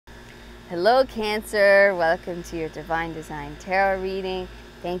Hello Cancer, welcome to your Divine Design Tarot reading.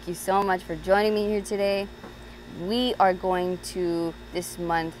 Thank you so much for joining me here today. We are going to, this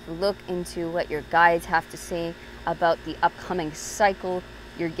month, look into what your guides have to say about the upcoming cycle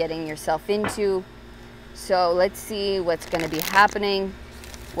you're getting yourself into. So let's see what's going to be happening,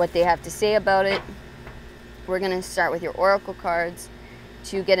 what they have to say about it. We're going to start with your oracle cards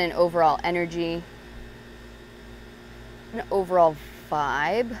to get an overall energy, an overall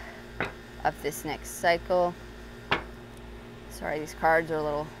vibe of this next cycle. Sorry, these cards are a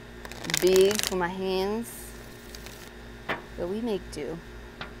little big for my hands, but we make do.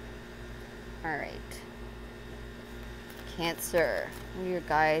 All right, Cancer, what do your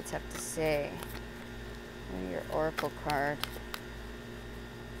guides have to say? What are your oracle card?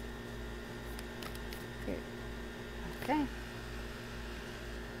 Okay,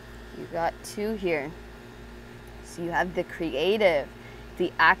 you got two here. So you have the creative,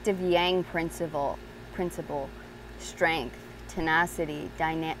 the active yang principle, strength, tenacity,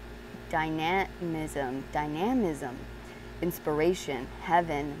 dynamism, inspiration,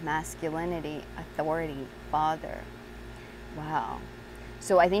 heaven, masculinity, authority, father. Wow.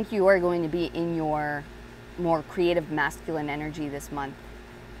 So I think you are going to be in your more creative masculine energy this month,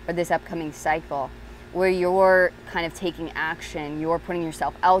 or this upcoming cycle, where you're kind of taking action, you're putting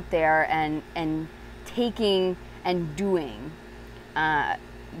yourself out there and taking and doing.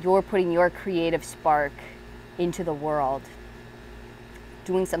 You're putting your creative spark into the world,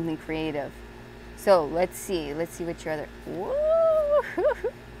 doing something creative. So let's see what your other, woo,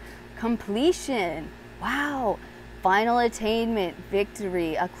 completion, wow, final attainment,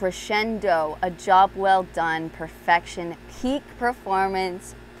 victory, a crescendo, a job well done, perfection, peak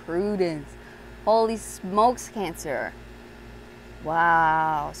performance, prudence. Holy smokes, Cancer.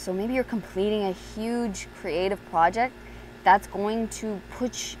 Wow, so maybe you're completing a huge creative project that's going to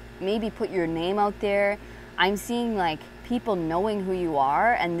maybe put your name out there. I'm seeing like people knowing who you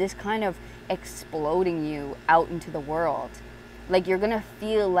are and this kind of exploding you out into the world. Like you're gonna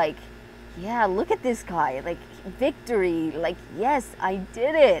feel like, yeah, look at this guy, like victory, like yes, I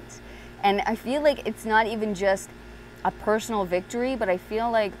did it. And I feel like it's not even just a personal victory, but I feel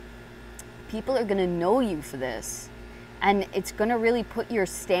like people are gonna know you for this. And it's gonna really put your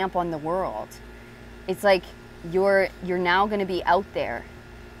stamp on the world. It's like you're now gonna be out there.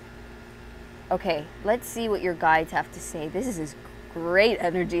 Okay, let's see what your guides have to say. This is great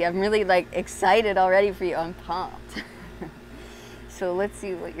energy. I'm really like excited already for you. I'm pumped. So let's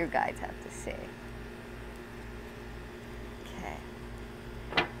see what your guides have to say. Okay,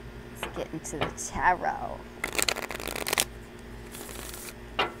 let's get into the tarot.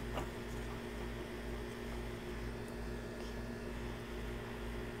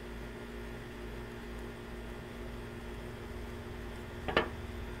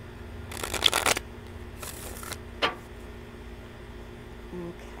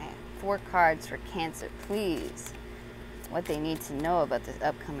 Okay, 4 cards for Cancer, please. What they need to know about this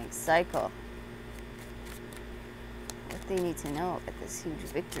upcoming cycle. What they need to know about this huge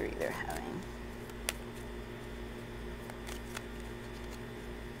victory they're having.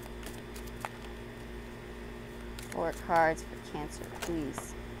 Four cards for Cancer,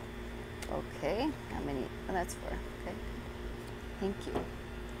 please. Okay, how many? Oh, that's 4. Okay, thank you.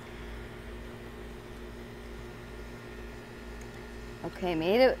 Okay,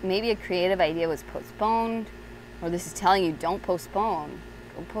 maybe a creative idea was postponed, or this is telling you don't postpone.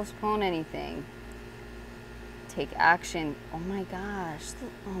 Don't postpone anything. Take action. Oh my gosh.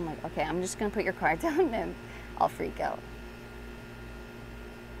 Oh my, okay, I'm just gonna put your card down and I'll freak out.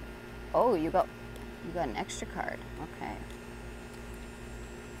 Oh, you got an extra card. Okay.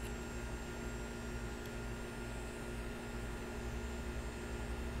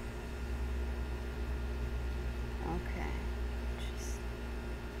 Okay.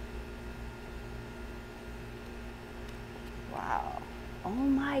 Wow. Oh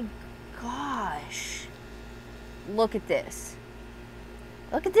my gosh. Look at this.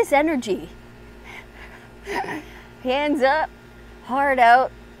 Look at this energy. Hands up, heart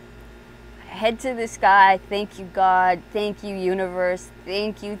out, head to the sky. Thank you, God. Thank you, universe.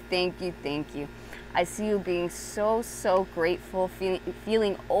 Thank you, thank you, thank you. I see you being so, so grateful,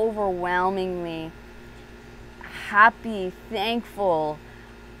 feeling overwhelmingly happy, thankful.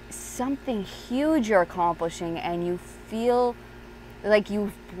 Something huge you're accomplishing, and you feel like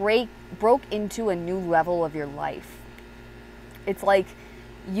you broke into a new level of your life. It's like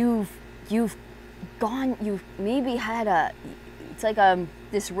you've maybe had it's like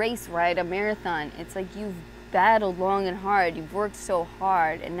this race, right? A marathon. It's like you've battled long and hard, you've worked so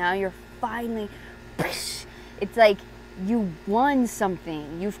hard, and now you're finally, it's like you won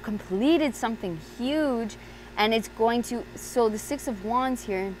something, you've completed something huge, and it's going to, so the Six of Wands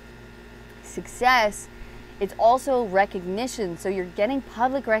here, success, it's also recognition. So you're getting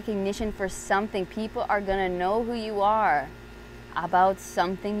public recognition for something. People are gonna know who you are about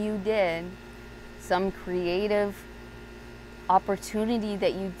something you did, some creative opportunity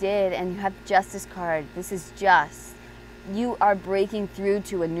that you did, and you have Justice card. This is just, you are breaking through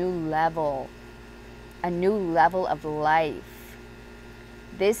to a new level of life.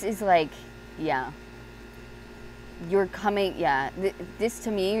 This is like, yeah, you're coming, yeah, this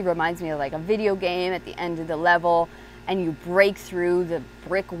to me reminds me of like a video game at the end of the level, and you break through the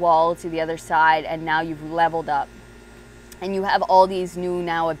brick wall to the other side, and now you've leveled up. And you have all these new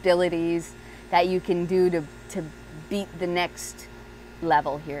now abilities that you can do to beat the next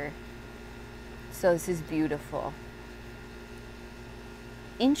level here. So this is beautiful.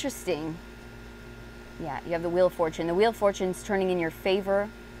 Interesting. Yeah, you have the Wheel of Fortune. The Wheel of Fortune's turning in your favor.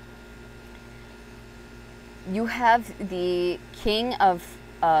 You have the King of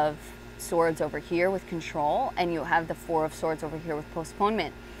Swords over here with control, and you have the Four of Swords over here with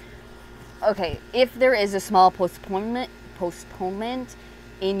postponement. Okay, if there is a small postponement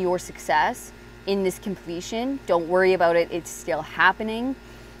in your success, in this completion, don't worry about it. It's still happening.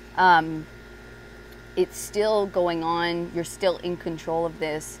 It's still going on. You're still in control of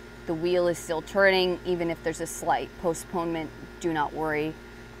this. The wheel is still turning, even if there's a slight postponement. Do not worry.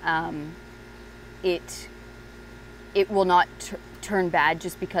 It will not turn bad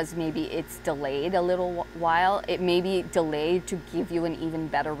just because maybe it's delayed a little while. It may be delayed to give you an even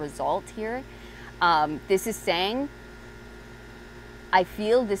better result here. This is saying, I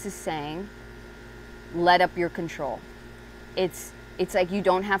feel this is saying, let up your control. It's like you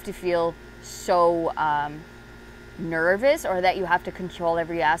don't have to feel so nervous, or that you have to control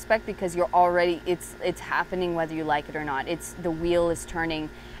every aspect, because you're already, it's happening whether you like it or not. It's, the wheel is turning,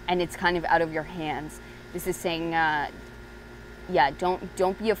 and it's kind of out of your hands. This is saying, yeah,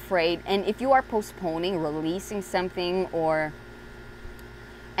 don't be afraid. And if you are postponing, releasing something,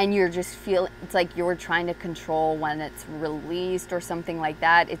 and you're just it's like you're trying to control when it's released or something like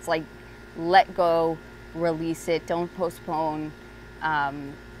that. It's like, let go, release it, don't postpone,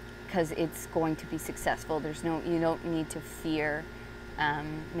 because it's going to be successful. You don't need to fear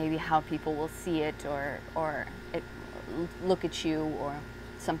maybe how people will see it, or look at you, or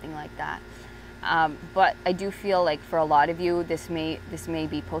something like that. But I do feel like for a lot of you, this may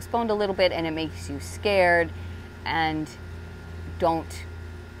be postponed a little bit, and it makes you scared. And don't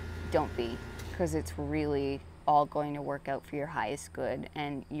be, because it's really all going to work out for your highest good,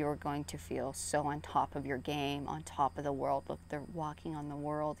 and you're going to feel so on top of your game, on top of the world. Look, they're walking on the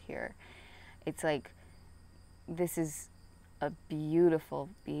world here. It's like, this is a beautiful,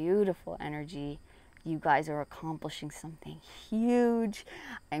 beautiful energy. You guys are accomplishing something huge.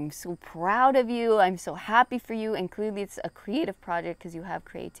 I'm so proud of you. I'm so happy for you. And clearly it's a creative project, because you have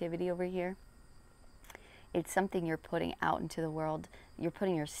creativity over here. It's something you're putting out into the world. You're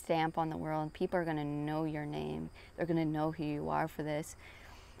putting your stamp on the world, and people are going to know your name. They're going to know who you are for this.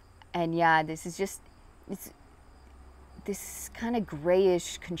 And yeah, this is just, it's this kind of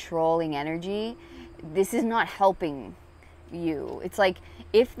grayish controlling energy. This is not helping you. It's like,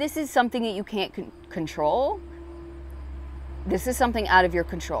 if this is something that you can't control, this is something out of your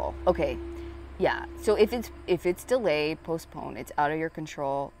control. Okay, yeah. So if it's delayed, postponed, it's out of your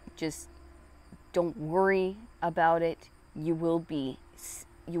control, just don't worry about it. You will be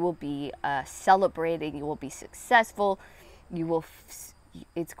celebrating. You will be successful.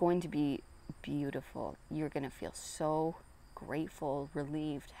 It's going to be beautiful. You're going to feel so grateful,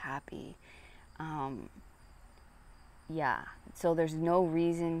 relieved, happy. Yeah, so there's no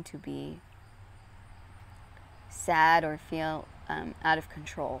reason to be sad or feel out of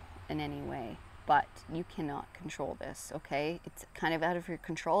control in any way, but you cannot control this, okay? It's kind of out of your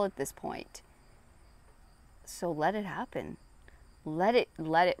control at this point. So let it happen. Let it,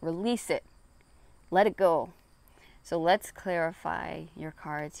 release it. Let it go. So let's clarify your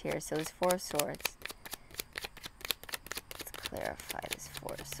cards here. So there's Four of Swords. Let's clarify this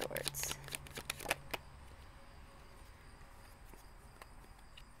Four of Swords.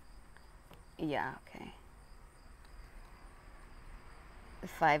 Yeah, okay. The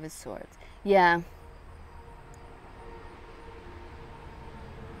Five of Swords. Yeah.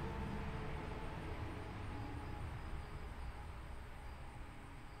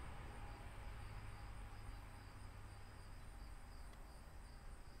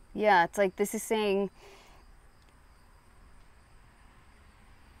 Yeah, it's like this is saying,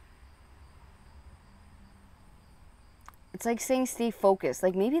 it's like saying stay focused.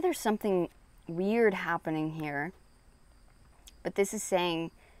 Like maybe there's something weird happening here. But this is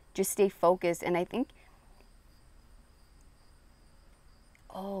saying just stay focused. And I think,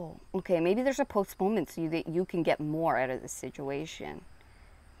 oh, okay, maybe there's a postponement so that you can get more out of the situation.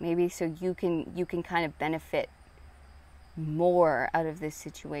 Maybe so you can kind of benefit more out of this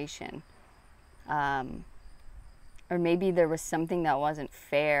situation. Or maybe there was something that wasn't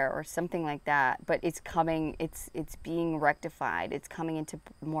fair or something like that, but it's coming, it's being rectified. It's coming into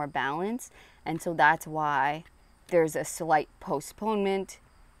more balance. And so that's why there's a slight postponement.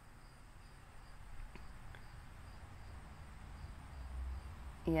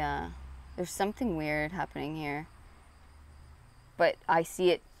 Yeah, there's something weird happening here. But I see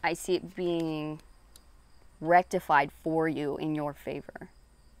it being rectified for you in your favor.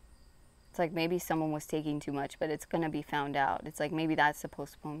 It's like maybe someone was taking too much, but it's going to be found out. It's like maybe that's a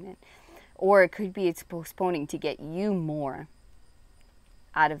postponement. Or it could be it's postponing to get you more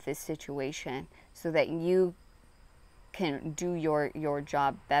out of this situation so that you can do your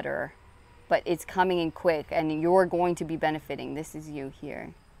job better. But it's coming in quick and you're going to be benefiting. This is you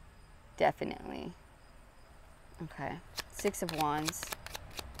here. Definitely. Okay. 6 of Wands.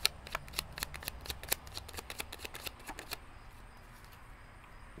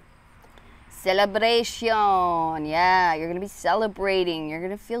 Celebration. Yeah, you're going to be celebrating. You're going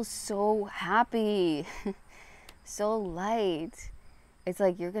to feel so happy. So light. It's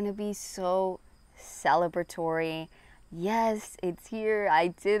like you're going to be so celebratory. Yes, it's here. I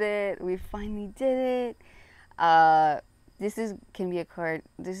did it. We finally did it. This can be a card.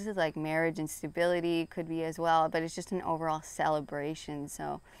 This is like marriage and stability could be as well, but it's just an overall celebration.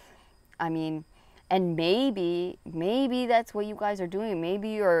 So, I mean, and maybe that's what you guys are doing. Maybe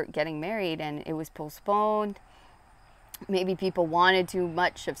you're getting married and it was postponed. Maybe people wanted too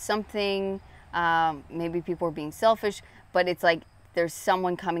much of something. Maybe people were being selfish, but it's like there's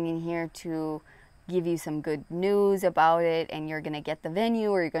someone coming in here to give you some good news about it, and you're going to get the venue,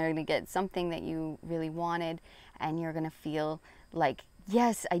 or you're going to get something that you really wanted, and you're going to feel like,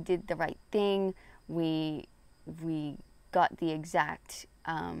 yes, I did the right thing. We got the exact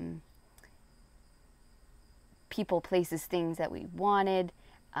people, places, things that we wanted,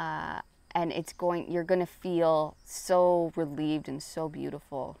 and you're going to feel so relieved and so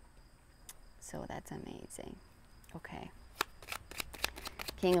beautiful. So that's amazing. Okay.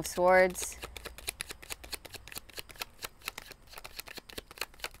 King of Swords.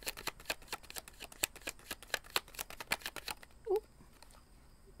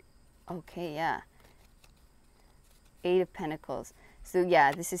 Okay, yeah. 8 of Pentacles. So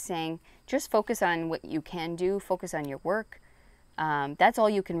yeah, this is saying just focus on what you can do. Focus on your work. That's all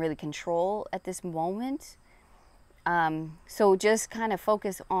you can really control at this moment. So just kind of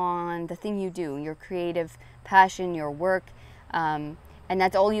focus on the thing you do, your creative passion, your work. And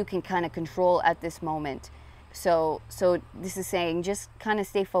that's all you can kind of control at this moment. So this is saying just kind of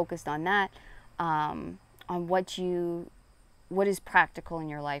stay focused on that, on what is practical in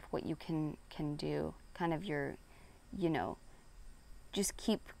your life, what you can do, kind of your, just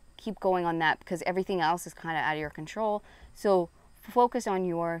keep going on that, because everything else is kind of out of your control. So focus on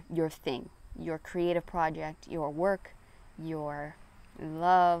your thing, your creative project, your work, your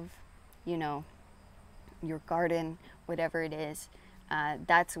love, your garden, whatever it is.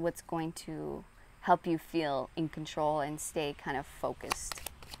 That's what's going to help you feel in control and stay kind of focused.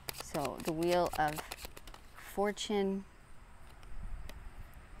 So the Wheel of Fortune.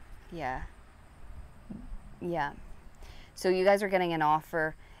 Yeah. So you guys are getting an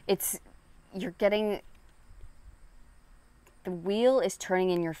offer. You're getting, the wheel is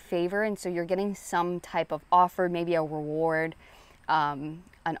turning in your favor, and so you're getting some type of offer, maybe a reward, an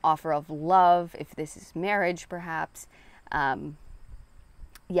offer of love, if this is marriage perhaps.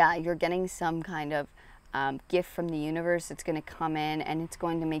 Yeah, you're getting some kind of gift from the universe that's going to come in, and it's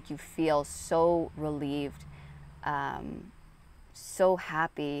going to make you feel so relieved, so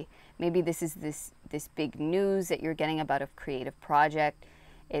happy. Maybe this is this big news that you're getting about a creative project.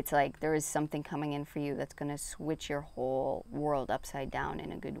 It's like there is something coming in for you that's going to switch your whole world upside down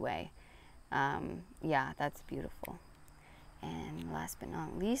in a good way. Yeah, that's beautiful. And last but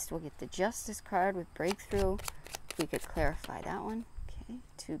not least, we'll get the Justice card with Breakthrough. If we could clarify that one. Okay,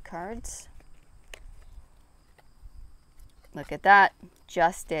 2 cards. Look at that.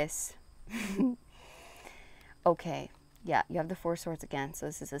 Justice. Okay. Yeah, you have the 4 Swords again, so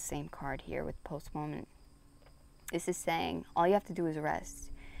this is the same card here with postponement. This is saying all you have to do is rest.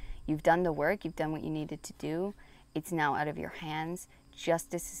 You've done the work, you've done what you needed to do. It's now out of your hands.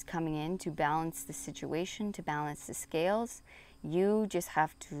 Justice is coming in to balance the situation, to balance the scales. You just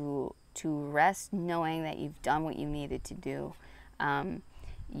have to rest knowing that you've done what you needed to do.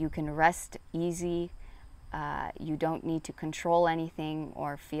 You can rest easy. You don't need to control anything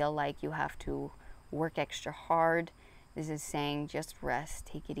or feel like you have to work extra hard. This is saying just rest,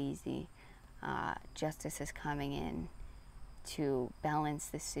 take it easy. Justice is coming in to balance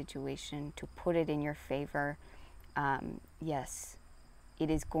this situation, to put it in your favor. Yes, it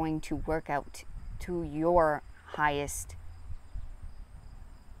is going to work out to your highest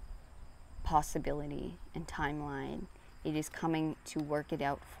possibility and timeline. It is coming to work it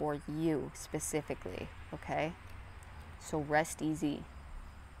out for you specifically, okay? So rest easy,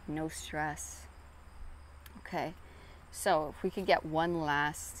 no stress. Okay, so if we could get one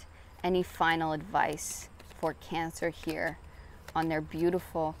last, any final advice for Cancer here on their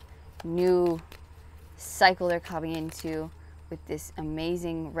beautiful new cycle they're coming into with this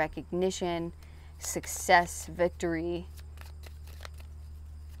amazing recognition, success, victory.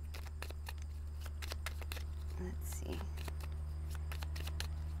 Let's see.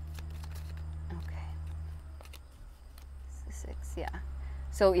 Okay. It's the 6, yeah.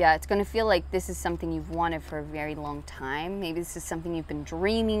 So yeah, it's going to feel like this is something you've wanted for a very long time. Maybe this is something you've been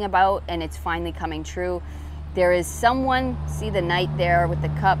dreaming about and it's finally coming true. There is someone, see the knight there with the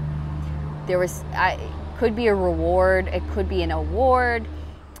cup. Could be a reward. It could be an award.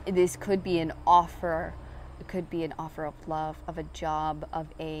 This could be an offer. It could be an offer of love, of a job, of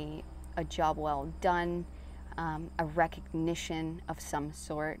a job well done, a recognition of some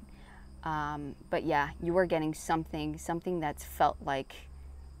sort. But yeah, you are getting something that's felt like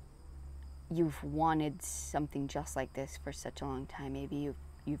you've wanted something just like this for such a long time. Maybe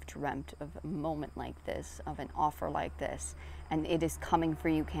you've dreamt of a moment like this, of an offer like this, and it is coming for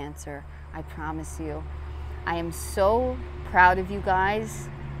you, Cancer. I promise you. I am so proud of you guys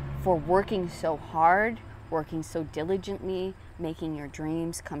for working so hard, working so diligently, making your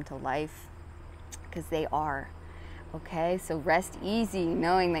dreams come to life, because they are. Okay, so rest easy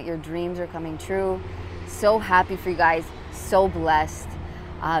knowing that your dreams are coming true. So happy for you guys, so blessed.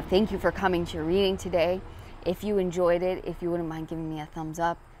 Thank you for coming to your reading today. If you enjoyed it, if you wouldn't mind giving me a thumbs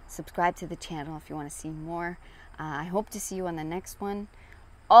up, subscribe to the channel if you want to see more. I hope to see you on the next one.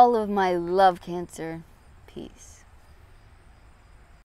 All of my love, Cancer. Peace.